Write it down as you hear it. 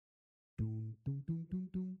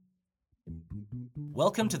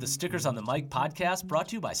Welcome to the Stickers on the Mic podcast brought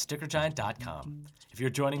to you by StickerGiant.com. If you're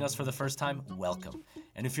joining us for the first time, welcome.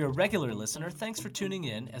 And if you're a regular listener, thanks for tuning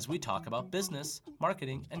in as we talk about business,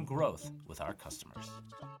 marketing, and growth with our customers.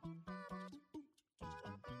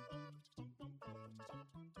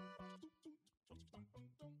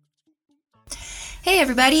 Hey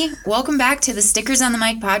everybody, welcome back to the Stickers on the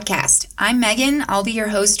Mic podcast. I'm Megan, I'll be your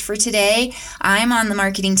host for today. I'm on the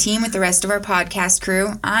marketing team with the rest of our podcast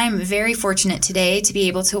crew. I'm very fortunate today to be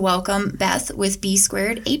able to welcome Beth with B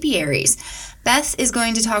Squared Apiaries. Beth is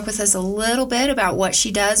going to talk with us a little bit about what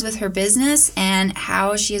she does with her business and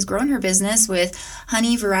how she has grown her business with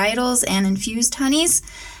honey varietals and infused honeys.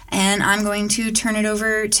 And I'm going to turn it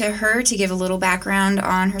over to her to give a little background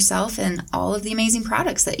on herself and all of the amazing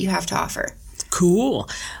products that you have to offer. Cool.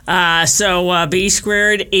 So B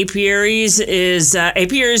Squared Apiaries is,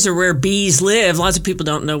 apiaries are where bees live. Lots of people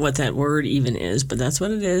don't know what that word even is, but that's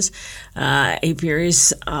what it is.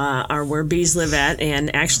 Apiaries are where bees live at,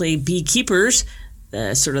 and actually beekeepers,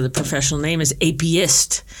 sort of the professional name is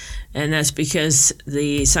apiist. And that's because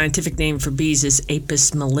the scientific name for bees is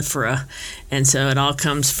Apis mellifera. And so it all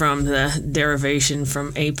comes from the derivation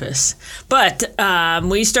from apis. But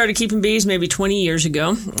we started keeping bees maybe 20 years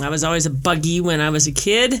ago. I was always a buggy when I was a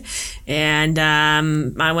kid. And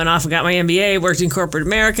I went off and got my MBA, worked in corporate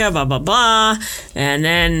America, blah, blah, blah. And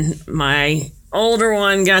then my older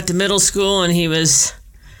one got to middle school and he was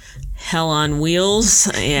hell on wheels,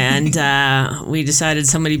 and we decided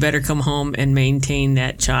somebody better come home and maintain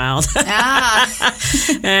that child.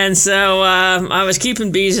 And so I was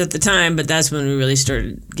keeping bees at the time, but that's when we really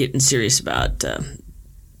started getting serious about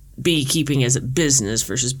beekeeping as a business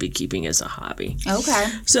versus beekeeping as a hobby. Okay.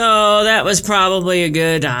 So that was probably a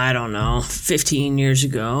good, 15 years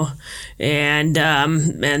ago. And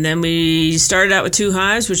then we started out with 2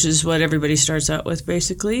 hives, which is what everybody starts out with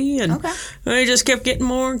basically. And we just kept getting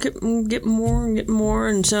more, getting more.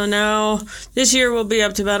 And so now this year we'll be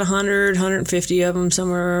up to about 100, 150 of them,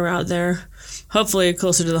 somewhere out there. Hopefully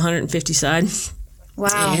closer to the 150 side.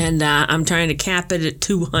 Wow. And I'm trying to cap it at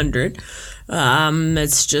 200.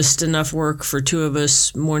 It's just enough work for 2 of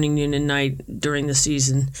us morning, noon, and night during the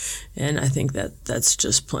season. And I think that's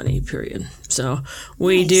just plenty, period. So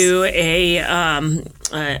we do a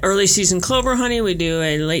early season clover honey. We do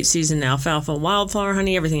a late season alfalfa wildflower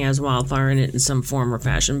honey. Everything has wildflower in it in some form or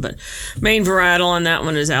fashion. But main varietal on that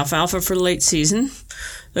one is alfalfa for late season.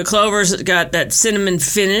 The clover's got that cinnamon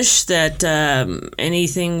finish that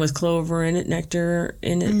anything with clover in it, nectar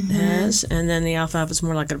in it has. And then the alfalfa's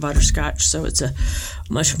more like a butterscotch, so it's a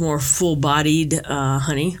much more full-bodied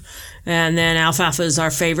honey. And then alfalfa is our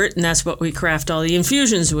favorite, and that's what we craft all the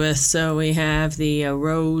infusions with. So we have the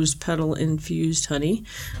rose petal infused honey,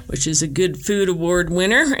 which is a Good Food Award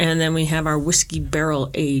winner. And then we have our whiskey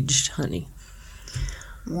barrel aged honey.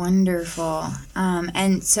 Wonderful.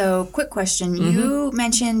 And so, quick question. You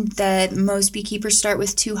mentioned that most beekeepers start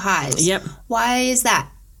with 2 hives. Yep. Why is that?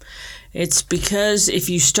 It's because if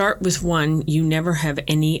you start with one, you never have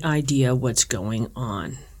any idea what's going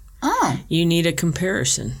on. Oh. You need a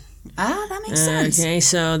comparison. Ah, that makes sense. Okay,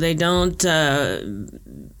 so they don't, they're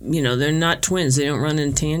not twins. They don't run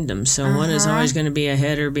in tandem. So one is always going to be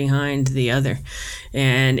ahead or behind the other.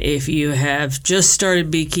 And if you have just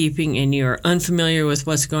started beekeeping and you're unfamiliar with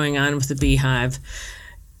what's going on with the beehive,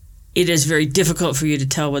 it is very difficult for you to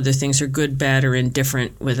tell whether things are good, bad, or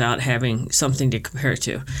indifferent without having something to compare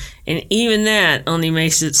to. And even that only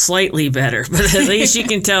makes it slightly better, but at least you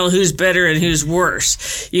can tell who's better and who's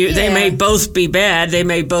worse. They may both be bad, they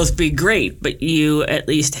may both be great, but you at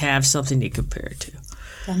least have something to compare to.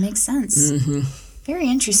 That makes sense. Very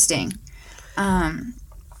interesting.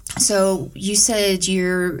 So you said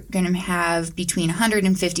you're going to have between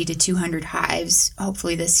 150 to 200 hives,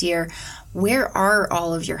 hopefully this year. Where are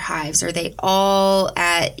all of your hives? Are they all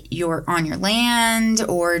on your land,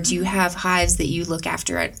 or do you have hives that you look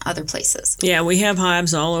after at other places? Yeah, we have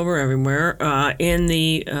hives all over everywhere.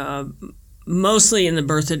 Mostly in the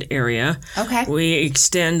Berthoud area. Okay. We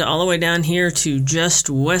extend all the way down here to just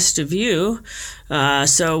west of you.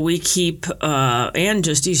 So we keep, and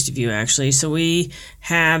just east of you actually. So we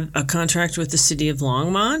have a contract with the city of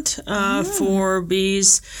Longmont for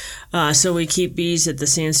bees. So we keep bees at the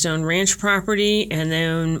Sandstone Ranch property, and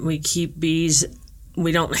then we keep bees.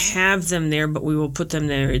 We don't have them there, but we will put them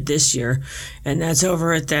there this year. And that's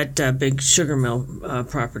over at that big sugar mill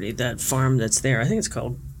property, that farm that's there. I think it's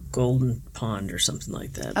called Golden Pond or something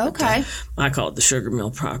like that. Okay. But, I call it the Sugar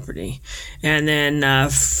Mill property. And then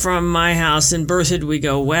from my house in Berthoud, we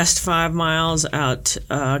go west 5 miles out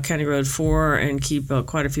County Road 4 and keep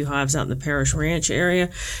quite a few hives out in the Parish Ranch area.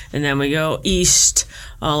 And then we go east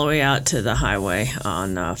all the way out to the highway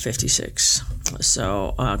on 56.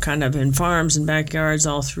 So kind of in farms and backyards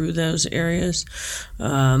all through those areas.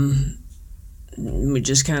 We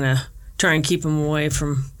just kind of try and keep them away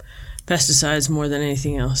from pesticides more than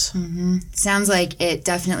anything else. Mm-hmm. Sounds like it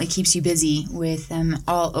definitely keeps you busy with them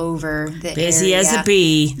all over the busy area. As a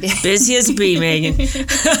bee. Busy as a bee, Megan.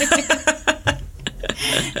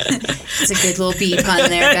 It's a good little bee pun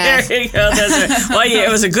there, Beth. There you go. Well, yeah,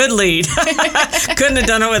 it was a good lead. Couldn't have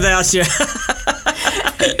done it without you.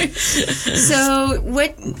 So,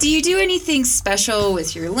 what do you do? Anything special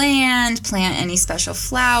with your land? Plant any special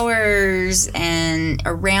flowers and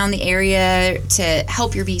around the area to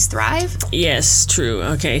help your bees thrive? Yes, true.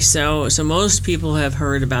 Okay, so most people have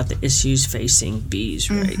heard about the issues facing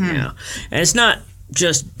bees right now, and it's not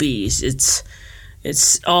just bees. It's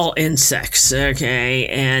all insects. Okay,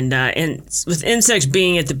 and with insects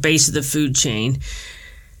being at the base of the food chain,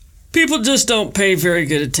 people just don't pay very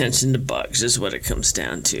good attention to bugs, is what it comes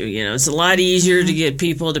down to. You know, it's a lot easier to get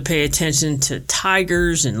people to pay attention to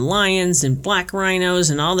tigers and lions and black rhinos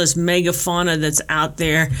and all this megafauna that's out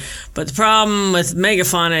there. But the problem with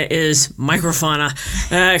megafauna is microfauna.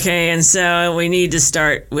 Okay, and so we need to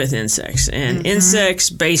start with insects. And insects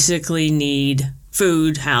basically need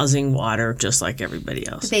food, housing, water, just like everybody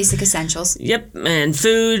else. The basic essentials. Yep, and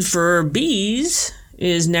food for bees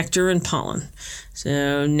is nectar and pollen.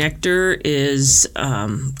 So nectar is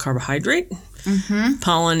carbohydrate.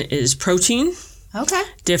 Pollen is protein. Okay.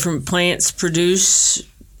 Different plants produce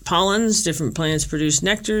pollens. Different plants produce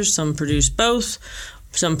nectars. Some produce both.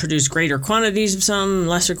 Some produce greater quantities of some,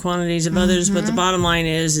 lesser quantities of others. But the bottom line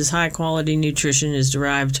is high quality nutrition is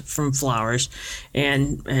derived from flowers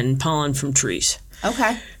and pollen from trees.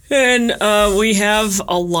 Okay. And we have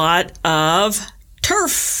a lot of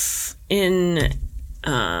turf in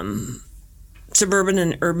suburban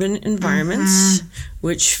and urban environments,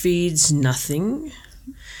 which feeds nothing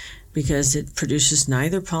because it produces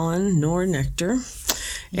neither pollen nor nectar.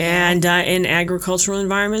 And in agricultural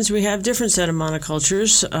environments, we have different set of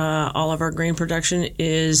monocultures. All of our grain production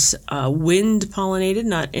is wind pollinated,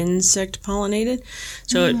 not insect pollinated.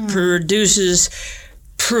 So it produces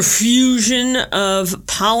profusion of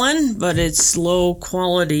pollen, but it's low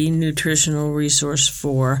quality nutritional resource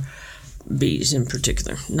for bees in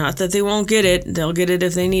particular. Not that they won't get it, they'll get it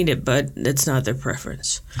if they need it, but it's not their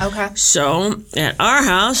preference. Okay. So at our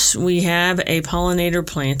house, we have a pollinator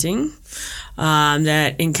planting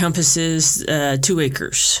that encompasses 2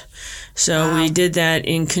 acres. So we did that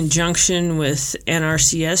in conjunction with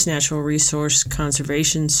NRCS, Natural Resource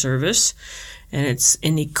Conservation Service, and it's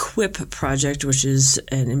an EQUIP project, which is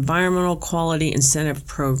an Environmental Quality Incentive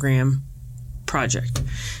Program project.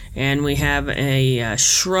 And we have a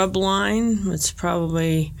shrub line. It's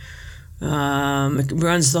probably, it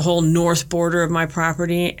runs the whole north border of my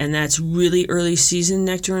property, and that's really early season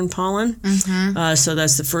nectar and pollen. So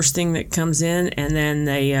that's the first thing that comes in. And then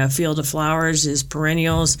the field of flowers is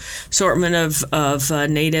perennials, assortment of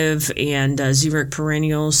native and xeric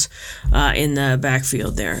perennials in the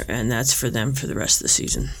backfield there. And that's for them for the rest of the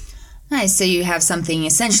season. Nice. So you have something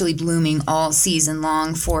essentially blooming all season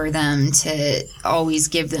long for them to always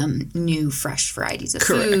give them new, fresh varieties of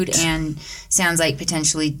food, and sounds like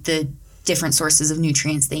potentially the different sources of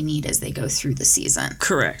nutrients they need as they go through the season.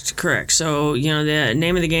 Correct. So, you know, the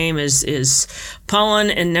name of the game is pollen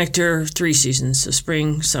and nectar 3 seasons, so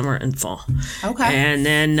spring, summer, and fall. Okay. And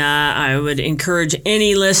then I would encourage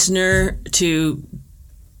any listener to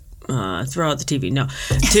throw out the TV. No,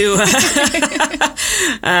 to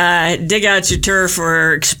dig out your turf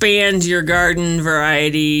or expand your garden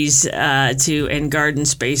varieties and garden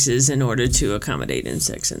spaces in order to accommodate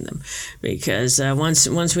insects in them. Because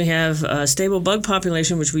once we have a stable bug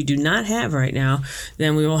population, which we do not have right now,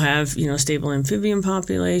 then we will have stable amphibian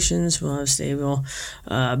populations. We'll have stable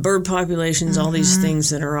bird populations. All these things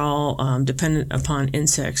that are all dependent upon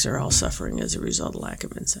insects are all suffering as a result of lack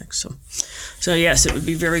of insects. So yes, it would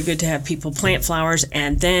be very good to have people plant flowers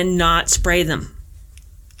and then not spray them.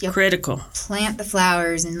 Yep. Critical. Plant the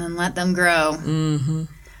flowers and then let them grow.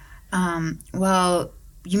 Well,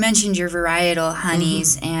 you mentioned your varietal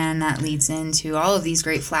honeys, and that leads into all of these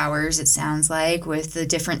great flowers, it sounds like, with the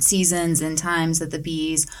different seasons and times that the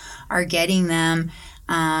bees are getting them.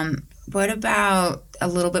 What about a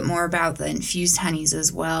little bit more about the infused honeys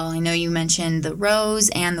as well? I know you mentioned the rose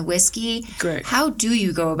and the whiskey. Correct. How do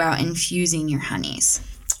you go about infusing your honeys?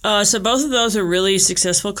 So both of those are really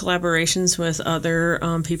successful collaborations with other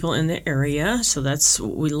people in the area. So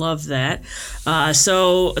we love that.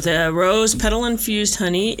 So the Rose Petal Infused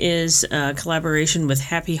Honey is a collaboration with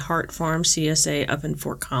Happy Heart Farm CSA up in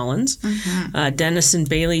Fort Collins. Dennis and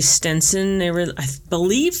Bailey Stenson, they were, I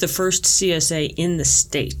believe, the first CSA in the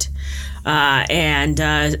state. And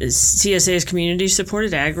CSA is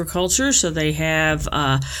community-supported agriculture, so they have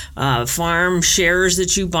farm shares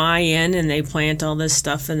that you buy in, and they plant all this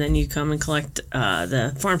stuff, and then you come and collect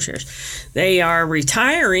the farm shares. They are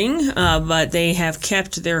retiring, but they have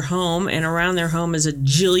kept their home, and around their home is a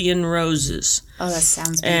jillion roses. Oh, that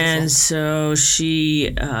sounds beautiful. And so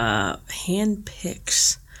she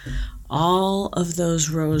hand-picks all of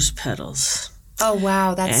those rose petals. Oh,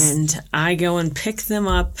 wow. And I go and pick them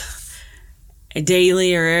up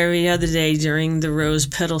daily or every other day during the rose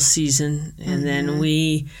petal season, and then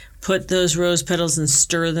we put those rose petals and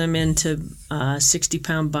stir them into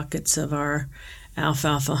 60-pound buckets of our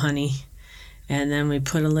alfalfa honey, and then we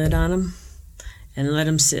put a lid on them and let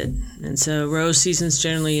them sit. And so rose season's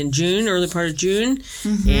generally in June, early part of June,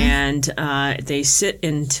 and they sit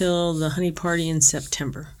until the honey party in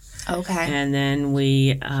September. Okay. And then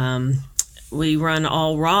we run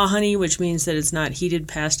all raw honey, which means that it's not heated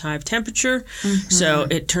past hive temperature. So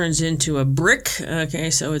it turns into a brick.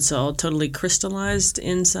 Okay, so it's all totally crystallized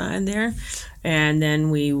inside there. And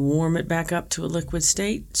then we warm it back up to a liquid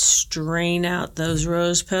state, strain out those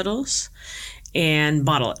rose petals, and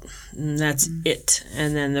bottle it. And that's it.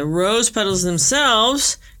 And then the rose petals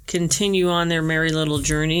themselves continue on their merry little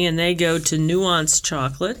journey, and they go to Nuance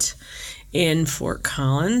Chocolate in Fort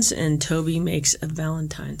Collins, and Toby makes a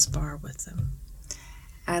Valentine's bar with them.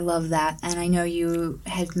 I love that. And I know you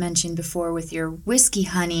had mentioned before with your whiskey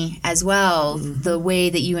honey as well, the way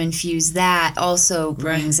that you infuse that also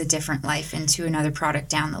brings a different life into another product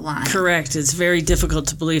down the line. Correct. It's very difficult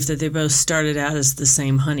to believe that they both started out as the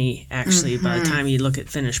same honey, actually, by the time you look at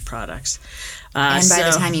finished products. And by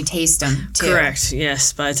the time you taste them, too. Correct,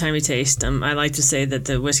 yes, by the time you taste them. I like to say that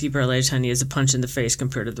the whiskey barrel-aged honey is a punch in the face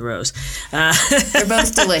compared to the rose. They're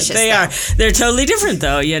both delicious. They are. They're totally different,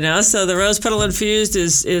 though, you know. So the rose petal infused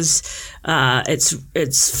is it's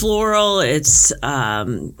floral, it's,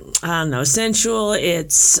 sensual,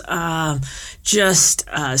 it's just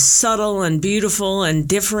subtle and beautiful and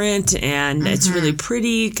different, and it's really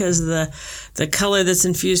pretty because of the color that's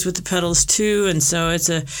infused with the petals too, and so it's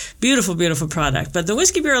a beautiful, beautiful product. But the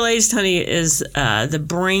whiskey barrel aged honey is the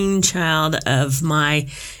brainchild of my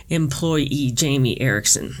employee, Jamie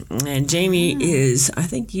Erickson. And Jamie is, I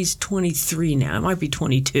think he's 23 now. It might be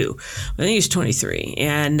 22. I think he's 23.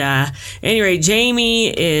 And anyway,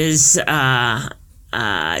 Jamie is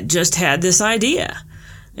just had this idea.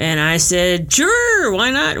 And I said, sure, why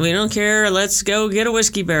not? We don't care. Let's go get a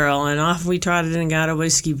whiskey barrel. And off we trotted and got a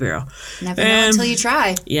whiskey barrel. Never know until you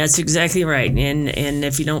try. Yeah, that's exactly right. And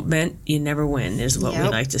if you don't bet, you never win, is what we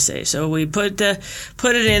like to say. So we put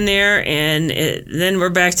it in there, and then we're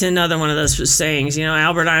back to another one of those sayings. You know,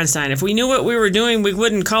 Albert Einstein, if we knew what we were doing, we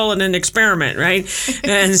wouldn't call it an experiment, right?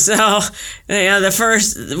 And so, the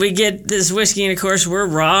first, we get this whiskey, and of course, we're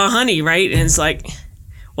raw honey, right? And it's like,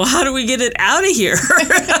 well, how do we get it out of here?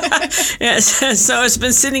 So it's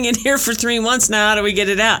been sitting in here for 3 months now. How do we get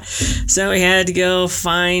it out? So we had to go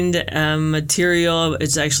find material.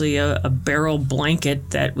 It's actually a barrel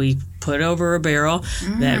blanket that we put over a barrel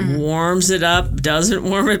that warms it up, doesn't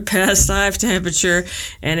warm it past hive temperature,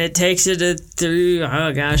 and it takes it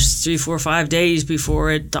 3, 4, 5 days before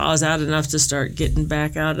it thaws out enough to start getting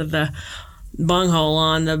back out of the bunghole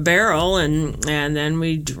on the barrel, and then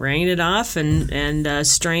we drain it off and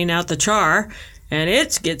strain out the char, and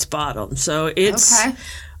it gets bottled. So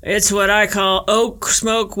it's what I call oak,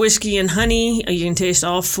 smoke, whiskey, and honey. You can taste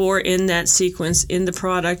all four in that sequence in the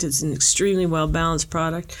product. It's an extremely well-balanced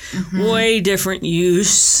product. Way different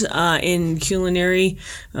use in culinary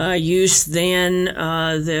use than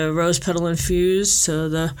the rose petal infused. So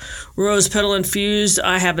the rose petal infused,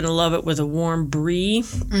 I happen to love it with a warm brie.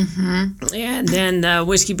 And then the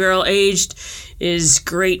whiskey barrel aged is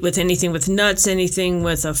great with anything with nuts, anything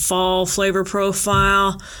with a fall flavor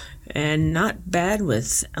profile. And not bad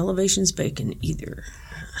with Elevations bacon either.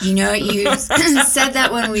 You know, you said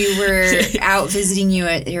that when we were out visiting you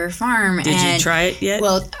at your farm. Did you try it yet?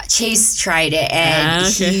 Well, Chase tried it, and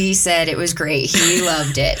he said it was great. He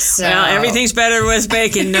loved it. So. Well, everything's better with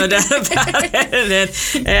bacon, no doubt about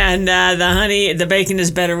it. And the bacon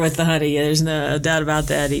is better with the honey. There's no doubt about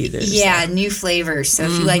that either. Yeah, so. New flavors. So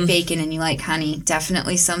if you like bacon and you like honey,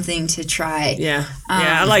 definitely something to try. Yeah,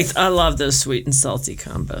 I love those sweet and salty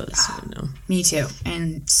combos. Me too,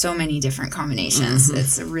 and so many different combinations.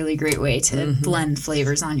 It's a really great way to blend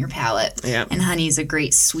flavors on your palate. Yeah. And honey is a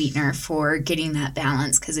great sweetener for getting that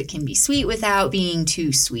balance because it can be sweet without being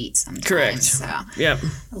too sweet sometimes. Correct. So, yep.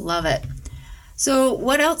 I love it. So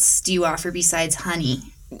what else do you offer besides honey?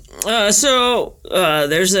 I should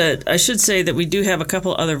say that we do have a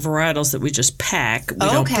couple other varietals that we just pack. We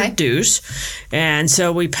don't produce. And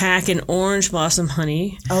so we pack an orange blossom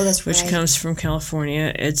honey. Oh, that's right. Which comes from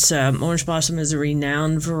California. It's orange blossom is a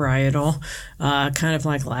renowned varietal, kind of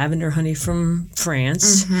like lavender honey from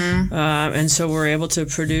France. And so we're able to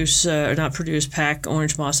pack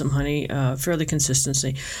orange blossom honey fairly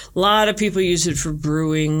consistently. A lot of people use it for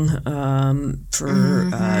brewing,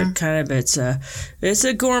 it's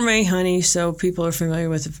a gourmet honey, so people are familiar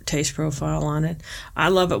with the taste profile on it. I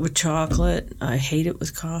love it with chocolate. I hate it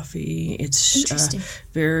with coffee. It's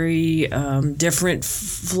very different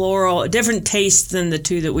floral, different taste than the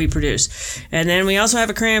two that we produce. And then we also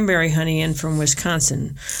have a cranberry honey in from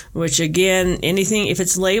Wisconsin, which again, if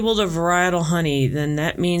it's labeled a varietal honey, then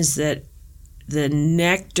that means that the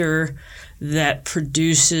nectar that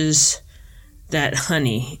produces that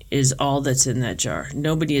honey is all that's in that jar.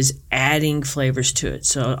 Nobody is adding flavors to it.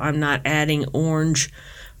 So I'm not adding orange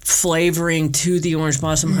flavoring to the orange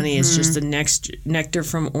blossom honey. It's just the nectar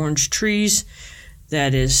from orange trees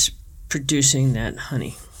that is producing that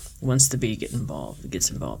honey once the bee gets involved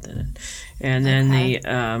in it. And then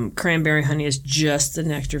the cranberry honey is just the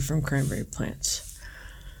nectar from cranberry plants.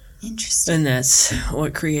 Interesting. And that's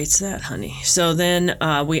what creates that honey. So then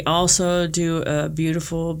we also do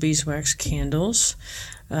beautiful beeswax candles.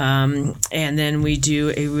 And then we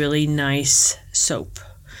do a really nice soap.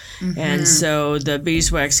 And so the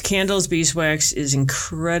beeswax candles, beeswax is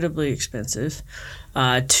incredibly expensive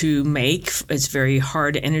to make. It's very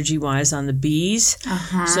hard energy-wise on the bees.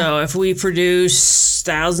 So if we produce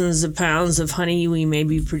thousands of pounds of honey, we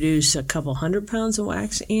maybe produce a couple 100 pounds of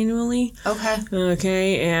wax annually.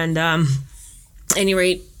 Okay, and any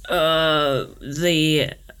rate,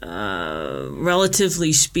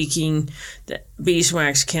 relatively speaking, the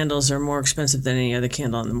beeswax candles are more expensive than any other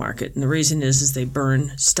candle on the market. And the reason is they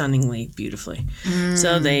burn stunningly beautifully.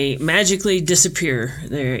 So they magically disappear.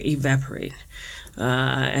 They evaporate.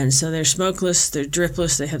 And so they're smokeless, they're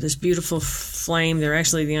dripless, they have this beautiful flame. They're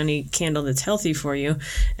actually the only candle that's healthy for you,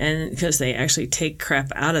 and because they actually take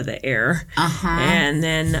crap out of the air. And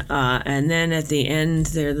then at the end,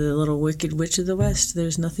 they're the little wicked witch of the West.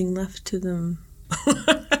 There's nothing left to them.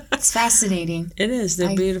 It's fascinating. It is.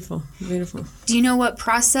 They're beautiful. Beautiful. Do you know what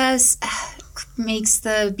process makes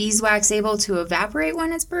the beeswax able to evaporate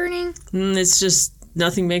when it's burning? It's just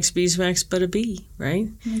nothing makes beeswax but a bee, right?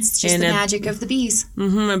 It's just the magic of the bees.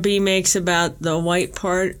 A bee makes about the white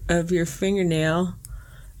part of your fingernail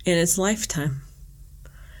in its lifetime.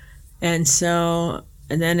 And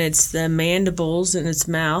then it's the mandibles in its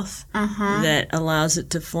mouth that allows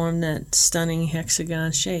it to form that stunning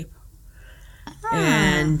hexagon shape.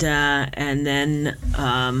 And then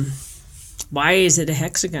why is it a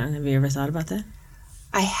hexagon? Have you ever thought about that?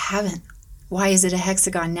 I haven't. Why is it a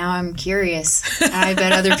hexagon? Now I'm curious. I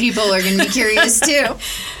bet other people are going to be curious too.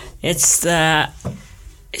 It's the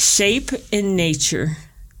shape in nature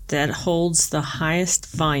that holds the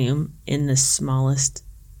highest volume in the smallest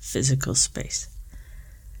physical space.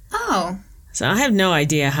 Oh. So I have no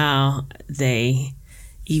idea how they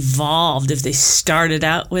evolved, if they started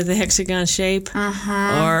out with a hexagon shape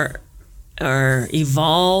or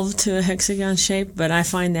evolved to a hexagon shape, but I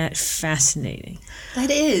find that fascinating. That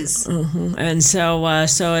is. And so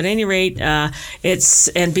at any rate,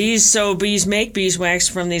 bees make beeswax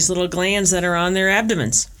from these little glands that are on their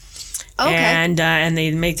abdomens. Okay. And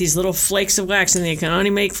they make these little flakes of wax, and they can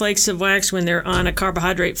only make flakes of wax when they're on a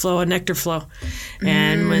carbohydrate flow, a nectar flow.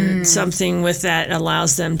 And when something with that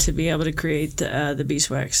allows them to be able to create the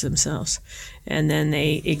beeswax themselves. And then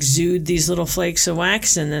they exude these little flakes of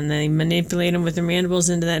wax, and then they manipulate them with their mandibles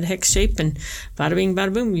into that hex shape, and bada bing,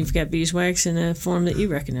 bada boom, you've got beeswax in a form that you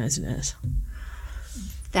recognize it as.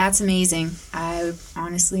 That's amazing. I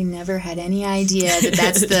honestly never had any idea that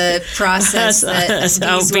that's the process that's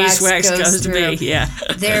how beeswax goes through. To be. Yeah,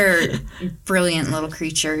 they're brilliant little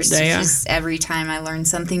creatures. They are. Just every time I learn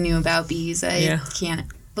something new about bees, I can't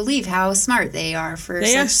believe how smart they are for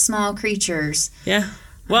such small creatures. Yeah.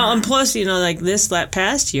 Well, and plus, like that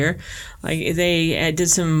past year, Like they did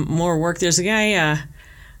some more work. There's a guy,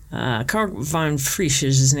 Carl von Frisch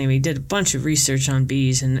is his name. He did a bunch of research on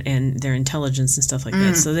bees and their intelligence and stuff like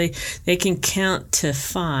that. So they can count to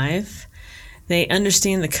 5. They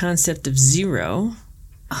understand the concept of 0,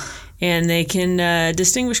 and they can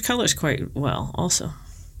distinguish colors quite well also.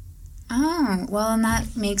 Oh, well, and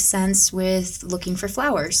that makes sense with looking for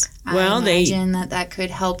flowers. Well, I imagine that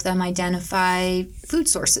could help them identify food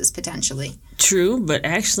sources potentially. True, but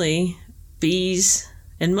actually bees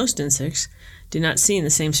and most insects do not see in the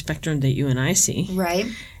same spectrum that you and I see. Right.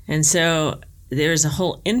 And so there's a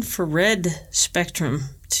whole infrared spectrum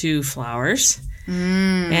to flowers.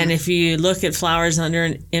 And if you look at flowers under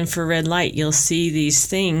an infrared light, you'll see these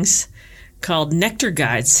things called nectar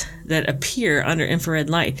guides that appear under infrared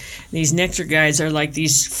light. These nectar guides are like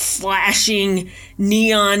these flashing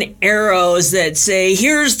neon arrows that say,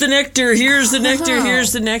 here's the nectar, here's the nectar,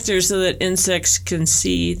 here's the nectar, so that insects can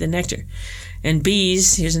see the nectar. And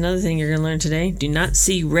bees, here's another thing you're going to learn today, do not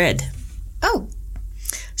see red. Oh.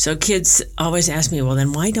 So kids always ask me, well,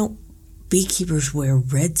 then why don't beekeepers wear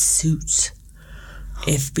red suits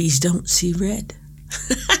if bees don't see red?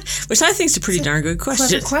 Which I think is a pretty darn good question.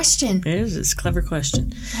 Clever question. It is. It's a clever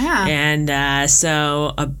question. Yeah. And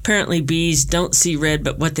so apparently bees don't see red,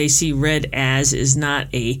 but what they see red as is not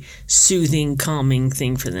a soothing, calming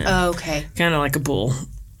thing for them. Oh, okay. Kind of like a bull.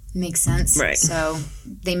 Makes sense. Right. So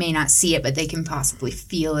they may not see it, but they can possibly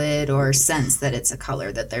feel it or sense that it's a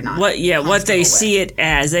color that they're not. What they with. see it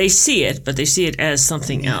as, they see it, but they see it as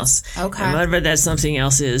something else. Okay. And whatever that something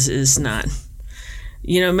else is not.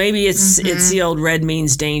 You know, maybe it's the old red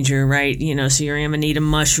means danger, right? You know, so your amanita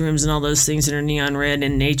mushrooms and all those things that are neon red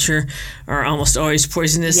in nature are almost always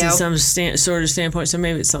poisonous in some sort of standpoint. So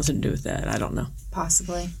maybe it's something to do with that. I don't know.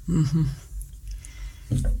 Possibly.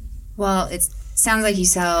 Well, it sounds like you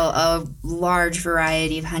sell a large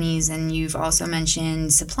variety of honeys, and you've also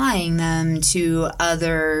mentioned supplying them to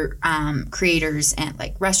other creators and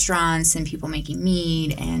like restaurants and people making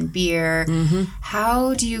mead and beer.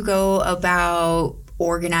 How do you go about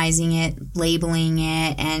organizing it, labeling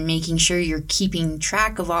it, and making sure you're keeping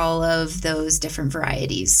track of all of those different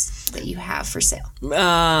varieties that you have for sale?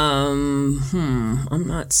 I'm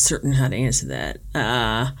not certain how to answer that.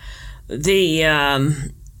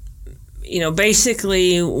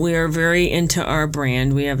 Basically, we're very into our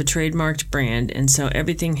brand. We have a trademarked brand, and so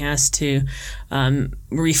everything has to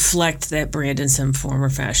reflect that brand in some form or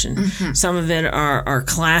fashion. Some of it are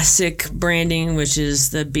classic branding, which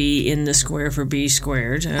is the B in the square for B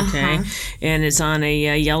squared, okay? And it's on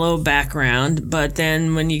a yellow background. But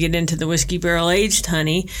then when you get into the whiskey barrel aged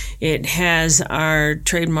honey, it has our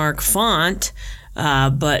trademark font,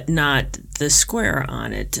 but not the square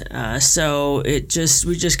on it. So we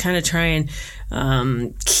just kind of try and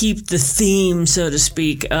keep the theme, so to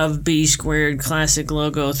speak, of B squared classic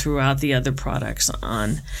logo throughout the other products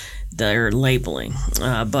on their labeling.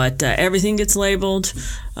 But everything gets labeled.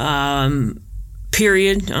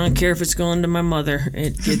 Period. I don't care if it's going to my mother.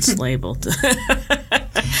 It gets labeled.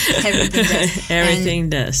 Everything does. Everything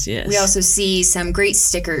does, yes. We also see some great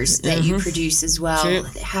stickers that you produce as well. Sure.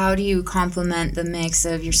 How do you complement the mix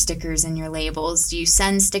of your stickers and your labels? Do you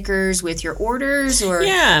send stickers with your orders or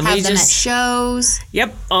have them at shows?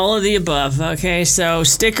 Yep, all of the above. Okay, so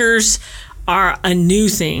stickers are a new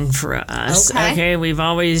thing for us. Okay, we've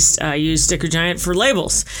always used Sticker Giant for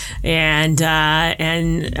labels, and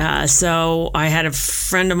so I had a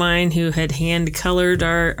friend of mine who had hand colored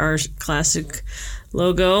our classic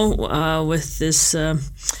logo with this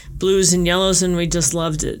blues and yellows, and we just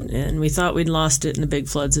loved it, and we thought we'd lost it in the big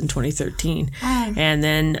floods in 2013. And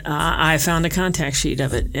then I found a contact sheet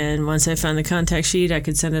of it, and once I found the contact sheet, I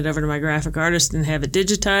could send it over to my graphic artist and have it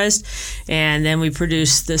digitized, and then we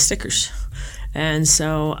produced the stickers. And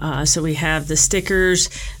so we have the stickers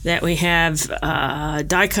that we have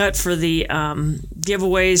die cut for the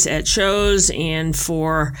giveaways at shows and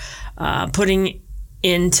for putting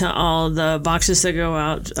into all the boxes that go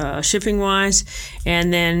out shipping wise,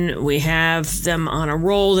 and then we have them on a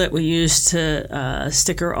roll that we use to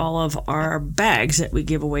sticker all of our bags that we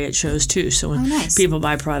give away at shows too. So when people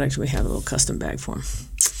buy product, we have a little custom bag for them.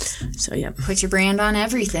 So yeah, put your brand on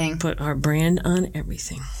everything. Put our brand on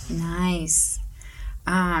everything. Nice.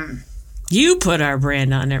 You put our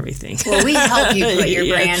brand on everything. Well, we help you put your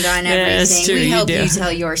brand on everything. That's true, we help you you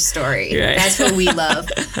tell your story. Right. That's what we love.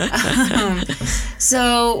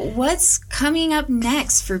 So what's coming up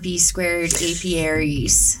next for B Squared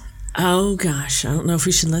Apiaries? Oh, gosh. I don't know if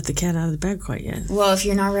we should let the cat out of the bag quite yet. Well, if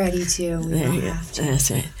you're not ready to, we don't have to.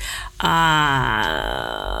 That's right.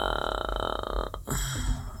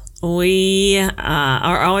 We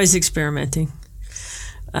are always experimenting.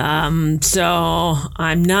 So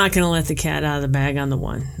I'm not going to let the cat out of the bag on the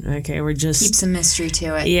one. Okay, we're just keep some mystery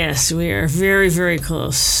to it. Yes, we are very, very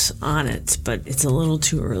close on it, but it's a little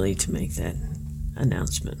too early to make that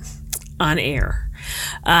announcement on air.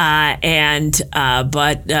 But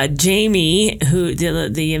Jamie, who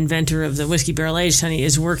the inventor of the whiskey barrel aged honey,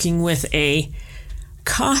 is working with a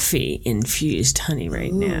coffee infused honey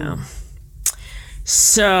right now.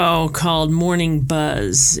 So called Morning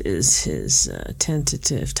Buzz is his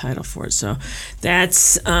tentative title for it. So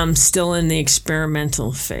that's still in the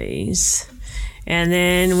experimental phase. And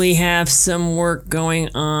then we have some work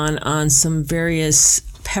going on some various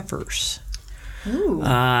peppers. Ooh.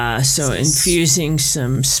 So infusing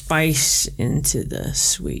some spice into the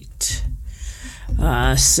sweet.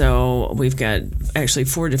 So we've got actually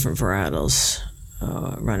 4 different varietals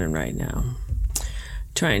running right now.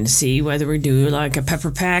 Trying to see whether we do like a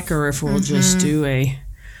pepper pack or if we'll just do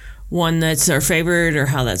one that's our favorite or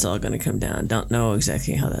how that's all going to come down. Don't know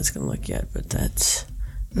exactly how that's going to look yet, but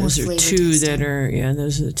those are the 2 that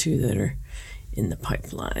are in the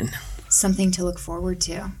pipeline. Something to look forward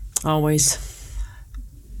to. Always.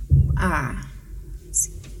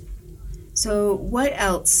 So what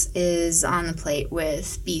else is on the plate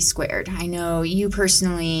with B Squared? I know you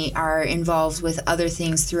personally are involved with other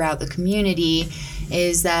things throughout the community.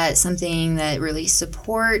 Is that something that really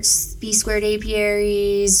supports B Squared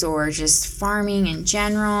apiaries or just farming in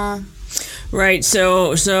general? Right.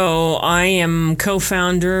 So I am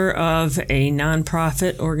co-founder of a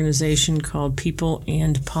nonprofit organization called People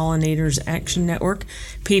and Pollinators Action Network,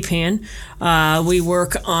 PPAN. We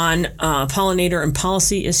work on pollinator and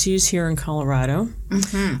policy issues here in Colorado.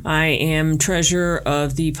 Mm-hmm. I am treasurer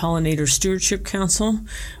of the Pollinator Stewardship Council,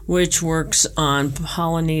 which works on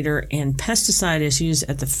pollinator and pesticide issues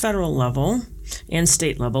at the federal level and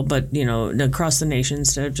state level, but across the nation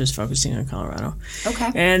instead of just focusing on Colorado. Okay.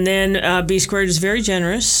 And then B Squared is very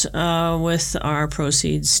generous with our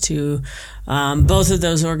proceeds to both of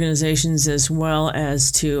those organizations as well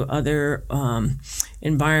as to other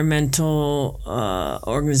environmental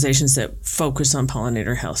organizations that focus on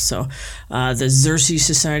pollinator health. So the Xerces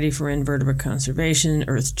Society for Invertebrate Conservation,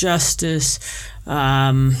 Earth Justice,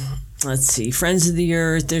 let's see, Friends of the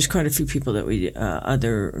Earth. There's quite a few people that we,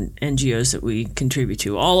 other NGOs that we contribute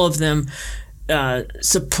to, all of them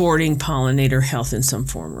supporting pollinator health in some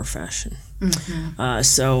form or fashion. Mm-hmm.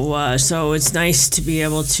 So it's nice to be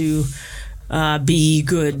able to be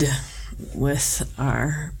good with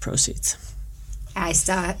our proceeds. I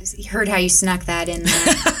heard how you snuck that in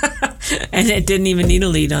there. And it didn't even need a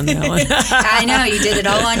lead on that one. I know, you did it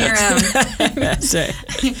all on your own. That's right.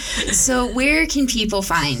 So where can people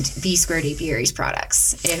find B Squared Apiaries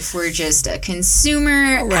products if we're just a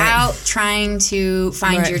consumer out trying to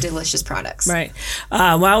find your delicious products? Right.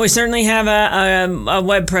 Well, we certainly have a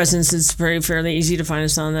web presence. It's fairly easy to find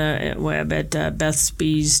us on the web at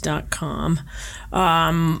bethsbees.com.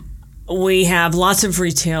 We have lots of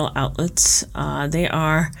retail outlets. They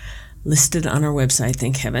are listed on our website,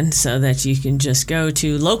 thank heaven, so that you can just go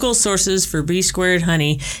to local sources for B Squared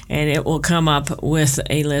honey, and it will come up with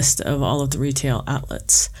a list of all of the retail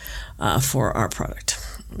outlets for our product.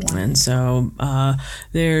 Wow. And so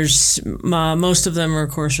there's most of them, of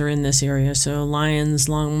course, are in this area. So Lyons,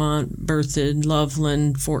 Longmont, Berthoud,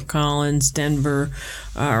 Loveland, Fort Collins, Denver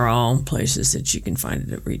are all places that you can find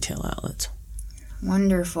it at retail outlets.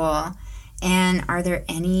 Wonderful. And are there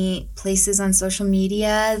any places on social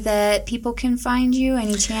media that people can find you?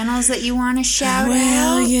 Any channels that you want to shout out?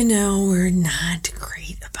 Well, we're not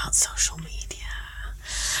great about social media.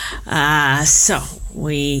 So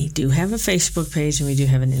we do have a Facebook page and we do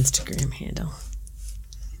have an Instagram handle.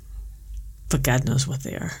 But God knows what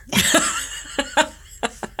they are.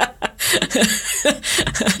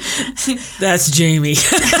 That's Jamie.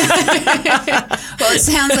 Well, it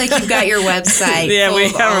sounds like you've got your website. Yeah, we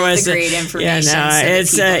have our website. The great information.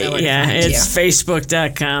 It's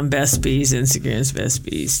facebook.com, Best Bees. Instagram's Best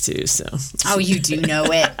Bees too. So. Oh, you do know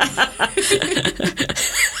it.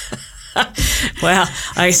 Well,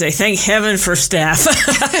 I say thank heaven for staff.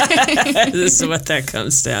 This is what that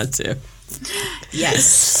comes down to.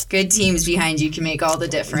 Yes, good teams behind you can make all the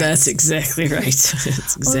difference. That's exactly right.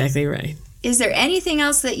 That's exactly right. Is there anything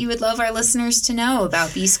else that you would love our listeners to know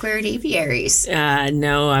about B Squared Apiaries?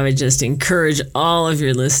 No, I would just encourage all of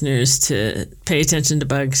your listeners to pay attention to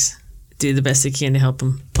bugs, do the best they can to help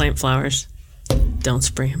them, plant flowers, don't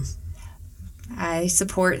spray them. I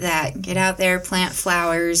support that. Get out there, plant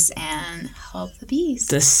flowers, and help the bees.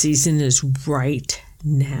 The season is right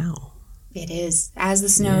now. It is. As the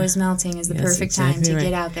snow is melting is the perfect time to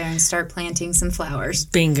get out there and start planting some flowers.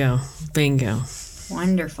 Bingo.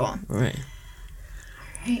 Wonderful. Right.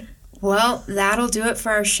 Right. Well, that'll do it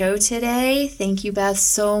for our show today. Thank you, Beth,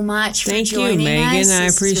 so much for Thank you, joining Megan. us. I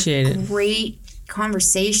appreciate it. Great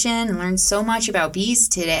conversation. Learned so much about bees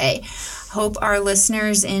today. Hope our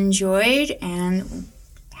listeners enjoyed and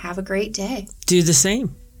have a great day. Do the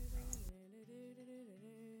same.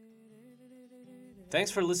 Thanks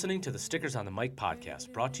for listening to the Stickers on the Mic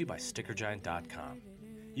podcast, brought to you by StickerGiant.com.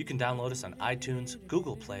 You can download us on iTunes,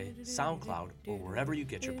 Google Play, SoundCloud, or wherever you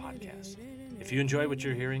get your podcasts. If you enjoy what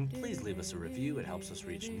you're hearing, please leave us a review. It helps us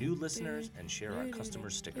reach new listeners and share our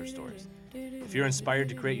customers' sticker stories. If you're inspired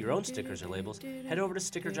to create your own stickers or labels, head over to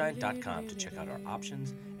StickerGiant.com to check out our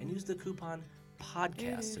options and use the coupon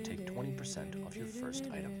PODCAST to take 20% off your first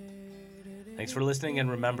item. Thanks for listening, and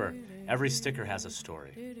remember, every sticker has a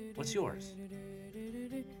story. What's yours?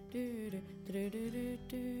 Do do do do do do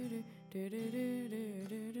do do do do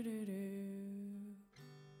do.